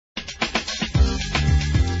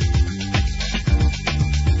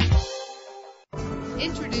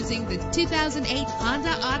Introducing the 2008 Honda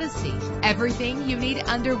Odyssey. Everything you need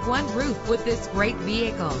under one roof with this great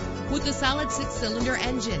vehicle. With a solid 6-cylinder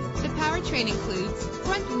engine, the powertrain includes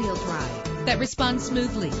front-wheel drive that responds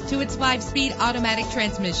smoothly to its 5-speed automatic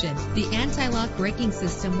transmission. The anti-lock braking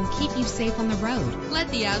system will keep you safe on the road. Let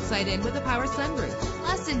the outside in with a power sunroof.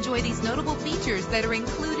 Plus, enjoy these notable features that are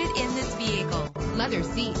included in this vehicle: leather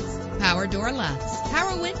seats, power door locks,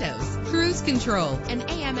 power windows, cruise control, an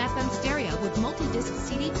AM/FM stereo with multi-disc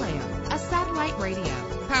CD player, a satellite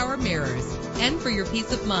radio, power mirrors. And for your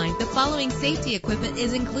peace of mind, the following safety equipment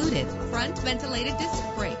is included: front ventilated disc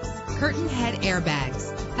brakes, curtain head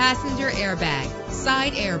airbags, passenger airbag,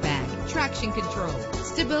 side airbag, traction control,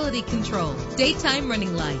 stability control, daytime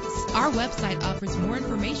running lights. Our website offers more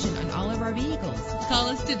information on all of our vehicles. Call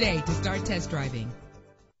us today to start test driving.